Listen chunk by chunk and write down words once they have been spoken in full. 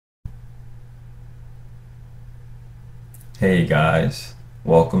Hey guys,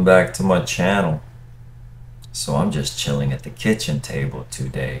 welcome back to my channel. So I'm just chilling at the kitchen table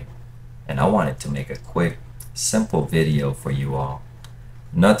today and I wanted to make a quick, simple video for you all.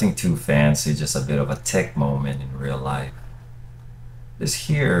 Nothing too fancy, just a bit of a tech moment in real life. This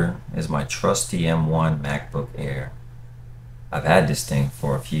here is my trusty M1 MacBook Air. I've had this thing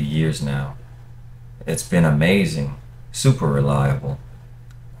for a few years now. It's been amazing, super reliable,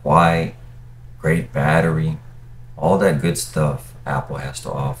 quiet, great battery, all that good stuff Apple has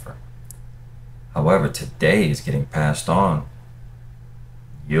to offer. However, today is getting passed on.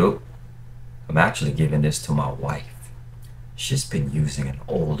 Yup, I'm actually giving this to my wife. She's been using an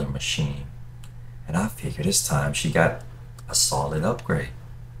older machine, and I figured it's time she got a solid upgrade.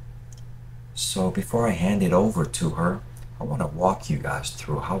 So before I hand it over to her, I want to walk you guys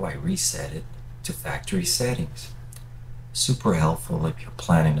through how I reset it to factory settings. Super helpful if you're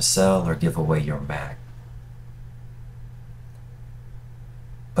planning to sell or give away your Mac.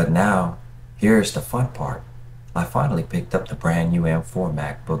 But now, here's the fun part. I finally picked up the brand new M4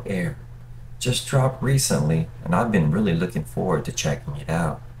 MacBook Air. Just dropped recently, and I've been really looking forward to checking it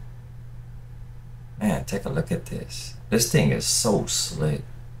out. Man, take a look at this. This thing is so slick.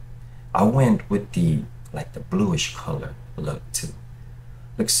 I went with the bluish color look too.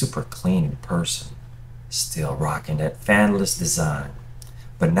 Looks super clean in person. Still rocking that fanless design.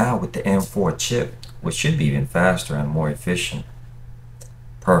 But now with the M4 chip, which should be even faster and more efficient.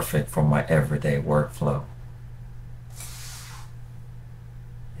 Perfect for my everyday workflow.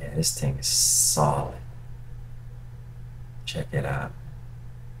 Yeah, this thing is solid. Check it out.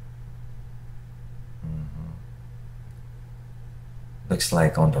 Looks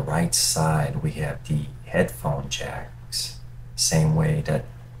like on the right side we have the headphone jacks. Same way that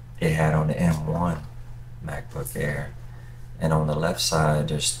it had on the M1 MacBook Air. And on the left side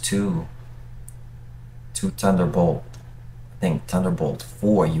there's two Thunderbolt, I think Thunderbolt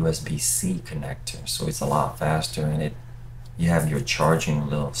 4 USB-C connectors, so it's a lot faster, and you have your charging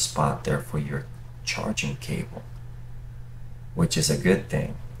little spot there for your charging cable, which is a good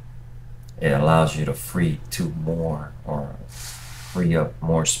thing. It allows you to free up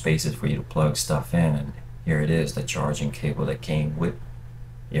more spaces for you to plug stuff in, and here it is, the charging cable that came with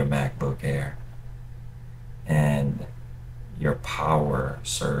your MacBook Air. And your power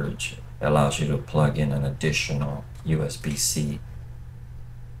surge allows you to plug in an additional USB-C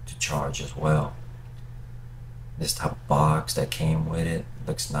to charge as well. This type of box that came with it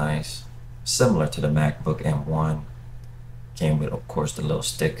looks nice, similar to the MacBook M1. Came with, of course, the little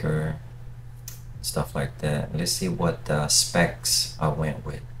sticker, stuff like that. Let's see what specs I went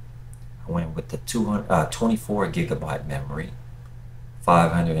with. I went with the 24 gigabyte memory,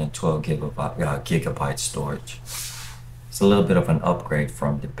 512 gigabyte storage. It's a little bit of an upgrade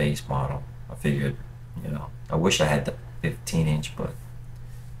from the base model. I figured, I wish I had the 15-inch, but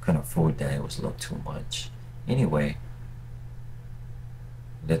couldn't afford that. It was a little too much. Anyway,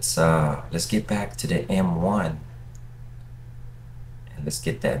 let's get back to the M1 and let's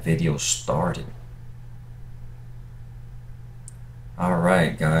get that video started. All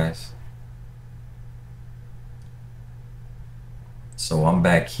right, guys. So I'm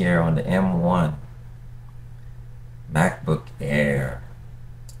back here on the M1 MacBook Air.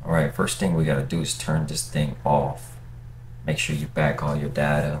 All right, first thing we gotta do is turn this thing off. Make sure you back all your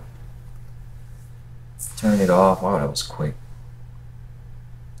data. Turn it off. Oh, that was quick.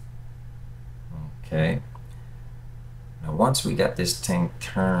 Okay. Now once we got this thing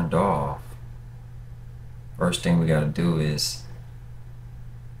turned off, first thing we gotta do is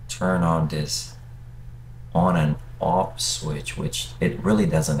turn on this on and off switch, which it really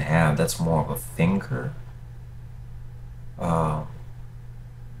doesn't have. That's more of a finger.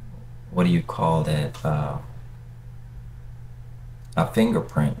 What do you call that? A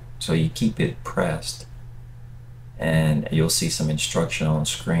fingerprint. So you keep it pressed and you'll see some instruction on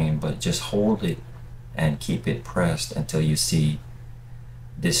screen, but just hold it and keep it pressed until you see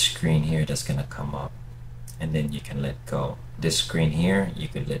this screen here that's gonna come up, and then you can let go. This screen here, you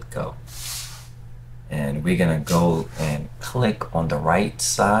can let go. And we're gonna go and click on the right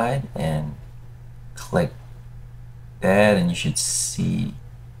side and click that, and you should see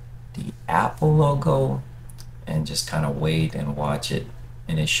the Apple logo, and just kind of wait and watch it,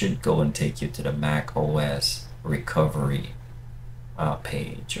 and it should go and take you to the Mac OS recovery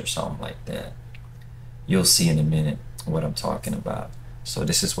page or something like that. You'll see in a minute what I'm talking about. So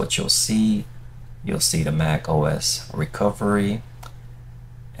this is what you'll see. You'll see the Mac OS recovery,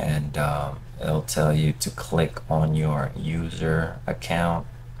 and it'll tell you to click on your user account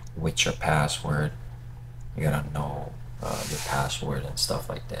with your password. You gotta know your password and stuff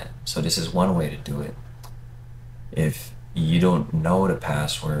like that. So this is one way to do it. If you don't know the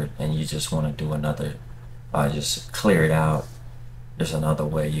password and you just want to do another, just clear it out, there's another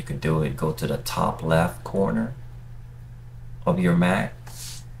way you could do it. Go to the top left corner of your Mac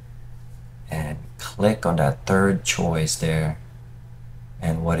and click on that third choice there,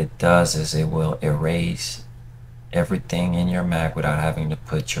 and what it does is it will erase everything in your Mac without having to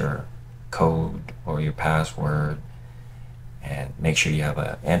put your code or your password. And make sure you have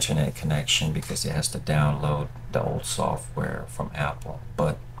an internet connection because it has to download the old software from Apple.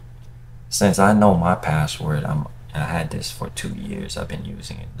 But since I know my password, I had this for 2 years, I've been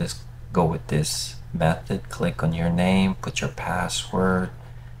using it. Let's go with this method. Click on your name, put your password,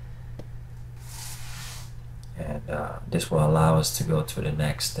 and this will allow us to go to the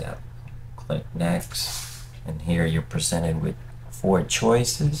next step. Click next, and here you're presented with 4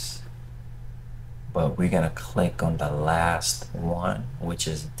 choices, but we're gonna click on the last one, which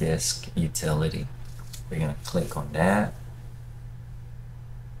is disk utility. We're gonna click on that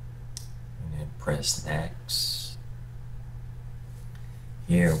and then press next.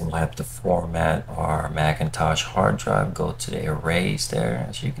 Here we'll have to format our Macintosh hard drive. Go to the erase there,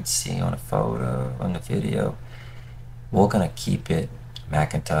 as you can see on the photo, on the video. We're gonna keep it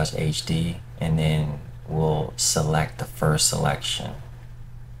Macintosh HD, and then we'll select the first selection.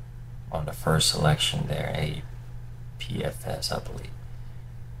 On the first selection there, APFS, I believe.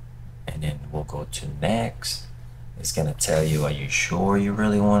 And then we'll go to next. It's gonna tell you, are you sure you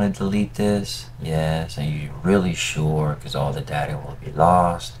really want to delete this? Yes. Are you really sure? Because all the data will be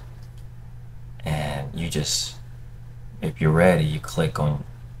lost. And you just, if you're ready, you click on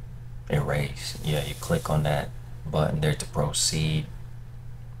erase. Yeah, you click on that button there to proceed,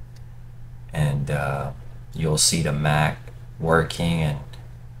 and you'll see the Mac working and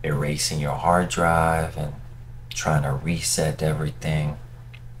erasing your hard drive and trying to reset everything.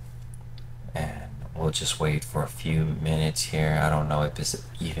 And we'll just wait for a few minutes here. I don't know if it's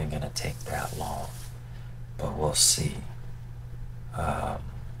even gonna take that long, but we'll see.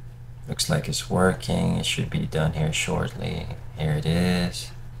 Looks like it's working. It should be done here shortly. Here it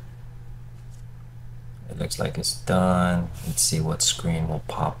is. It looks like it's done. Let's see what screen will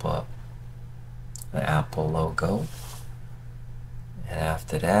pop up. The Apple logo. And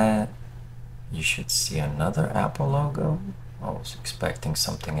after that, you should see another Apple logo. I was expecting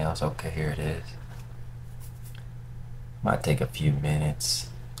something else. Okay, here it is. Might take a few minutes.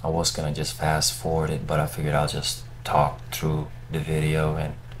 I was gonna just fast forward it, but I figured I'll just talk through the video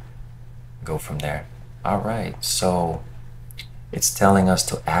and go from there. Alright, so it's telling us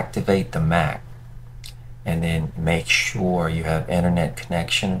to activate the Mac, and then make sure you have internet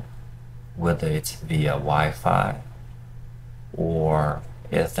connection, whether it's via Wi-Fi or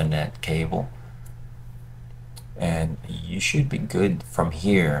Ethernet cable, and you should be good from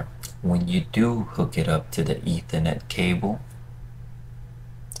here. When you do hook it up to the Ethernet cable,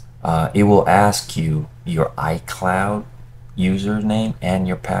 it will ask you your iCloud username and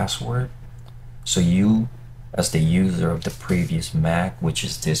your password. So you, as the user of the previous Mac, which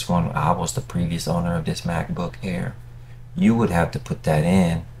is this one, I was the previous owner of this MacBook Air, you would have to put that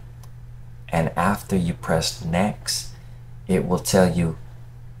in, and after you press next, it will tell you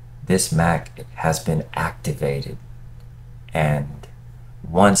this Mac has been activated. And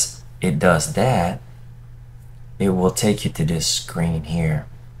once it does that, it will take you to this screen here.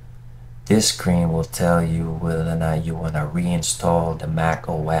 This screen will tell you whether or not you want to reinstall the Mac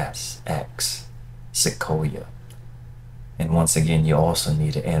OS X Sequoia. And once again, you also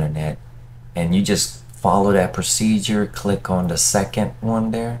need the internet, and you just follow that procedure. Click on the second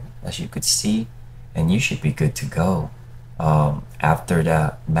one there, as you could see, and you should be good to go. After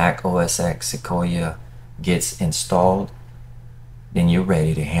the Mac OS X Sequoia gets installed, then you're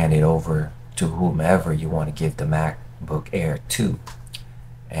ready to hand it over to whomever you want to give the MacBook Air to,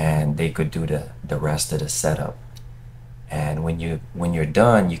 and they could do the rest of the setup. And when you're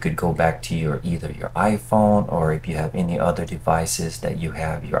done, you could go back to your either your iPhone, or if you have any other devices that you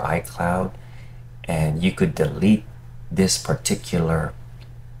have your iCloud, and you could delete this particular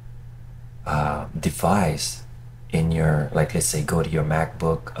device in your, like, let's say go to your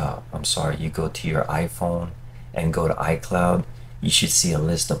MacBook, you go to your iPhone and go to iCloud. You should see a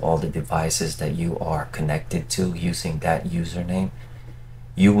list of all the devices that you are connected to using that username.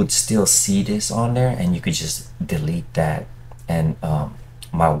 You would still see this on there, and you could just delete that. And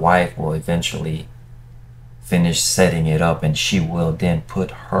my wife will eventually finish setting it up, and she will then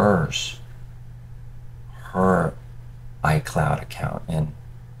put her iCloud account, and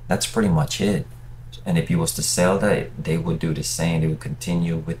that's pretty much it. And if you was to sell that, they would do the same. They would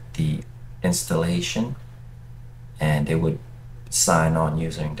continue with the installation, and they would sign on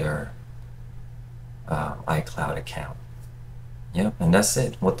using their iCloud account. Yep, and that's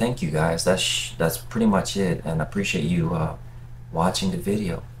it. Well, thank you guys. That's pretty much it, and I appreciate you watching the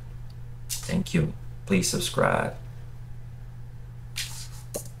video. Thank you. Please subscribe.